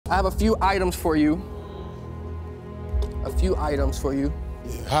I have a few items for you. A few items for you.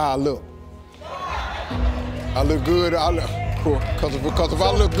 Yeah, how I look? I look good. I look cool. Because if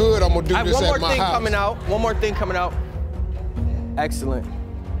I look good, I'm gonna do this at my house. One more thing coming out. Excellent.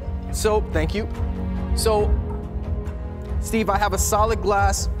 So, thank you. So, Steve, I have a solid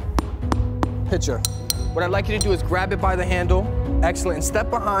glass pitcher. What I'd like you to do is grab it by the handle. Excellent. And step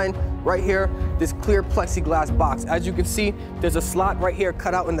behind, right here, this clear plexiglass box. As you can see, there's a slot right here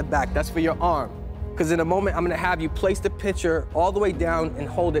cut out in the back. That's for your arm. Because in a moment, I'm gonna have you place the pitcher all the way down and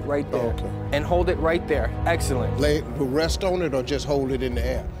hold it right there. Okay. And hold it right there. Excellent. Rest on it or just hold it in the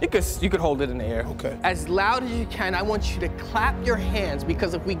air? You could hold it in the air. Okay. As loud as you can, I want you to clap your hands,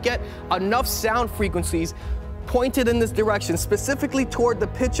 because if we get enough sound frequencies pointed in this direction, specifically toward the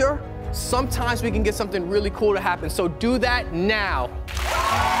pitcher, sometimes we can get something really cool to happen. So do that now.